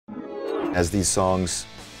As these songs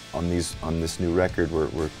on this new record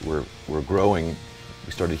were growing,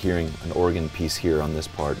 we started hearing an organ piece here on this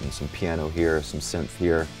part, and some piano here, some synth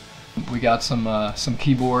here. We got some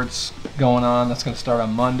keyboards going on. That's going to start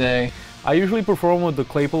on Monday. I usually perform with the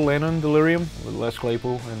Claypool-Lennon Delirium, with Les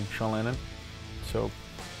Claypool and Sean Lennon. So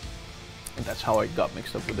that's how I got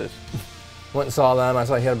mixed up with this. Went and saw them. I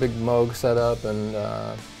saw he had a big Moog set up, and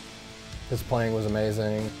his playing was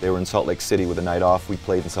amazing. They were in Salt Lake City with a night off. We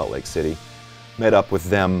played in Salt Lake City. Met up with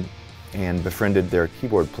them and befriended their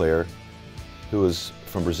keyboard player, who was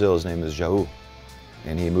from Brazil. His name is Jaú.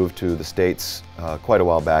 And he moved to the States quite a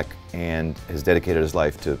while back and has dedicated his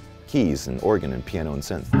life to keys and organ and piano and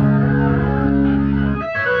synth.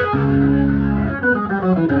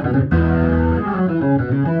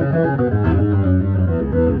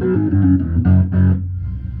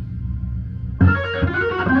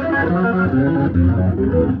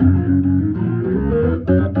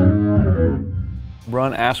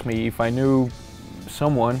 Ron asked me if I knew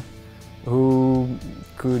someone who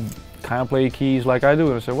could kind of play keys like I do,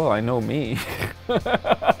 and I said, well, I know me.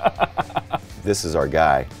 This is our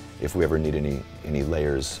guy if we ever need any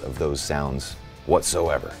layers of those sounds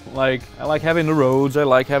whatsoever. Like, I like having the Rhodes, I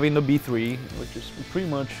like having the B3, which is pretty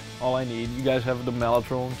much all I need. You guys have the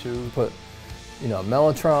Mellotron too. Put, you know,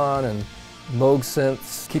 Mellotron and Moog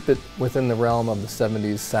synths. Keep it within the realm of the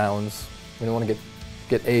 70s sounds. We don't want to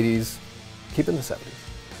get 80s. Keep it in the 70s.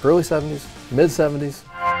 Early 70s, mid 70s.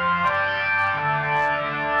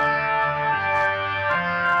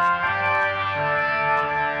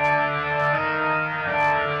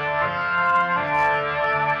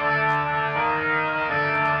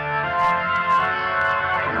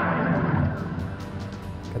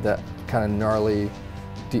 Got that kind of gnarly,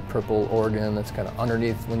 deep purple organ that's kind of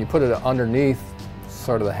underneath. When you put it underneath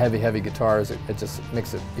sort of the heavy guitars, it just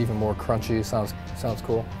makes it even more crunchy. Sounds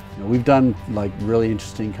cool. You know, we've done like really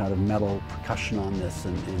interesting kind of metal percussion on this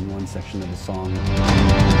in one section of the song.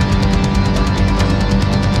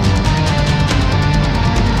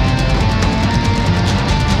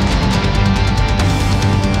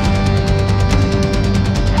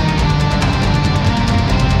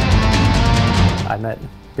 I met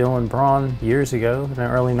Bill and Braun years ago in the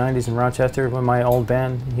early 90s in Rochester when my old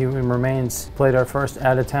band, Human Remains, played our first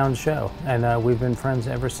out-of-town show, and we've been friends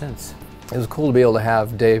ever since. It was cool to be able to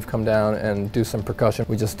have Dave come down and do some percussion.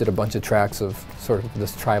 We just did a bunch of tracks of sort of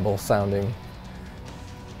this tribal sounding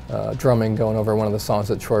drumming going over one of the songs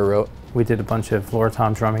that Troy wrote. We did a bunch of floor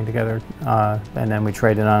tom drumming together, and then we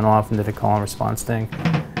traded on and off and did a call and response thing.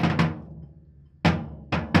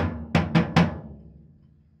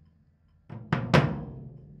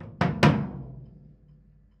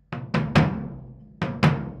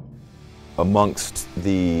 Amongst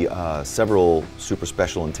the several super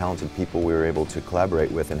special and talented people we were able to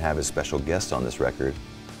collaborate with and have as special guests on this record,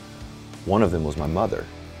 one of them was my mother.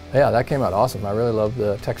 Yeah, that came out awesome. I really loved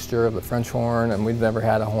the texture of the French horn, and we'd never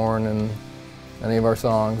had a horn in any of our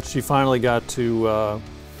songs. She finally got to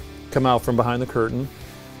come out from behind the curtain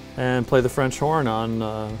and play the French horn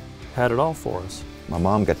on Had It All for us. My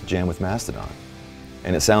mom got to jam with Mastodon,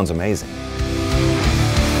 and it sounds amazing.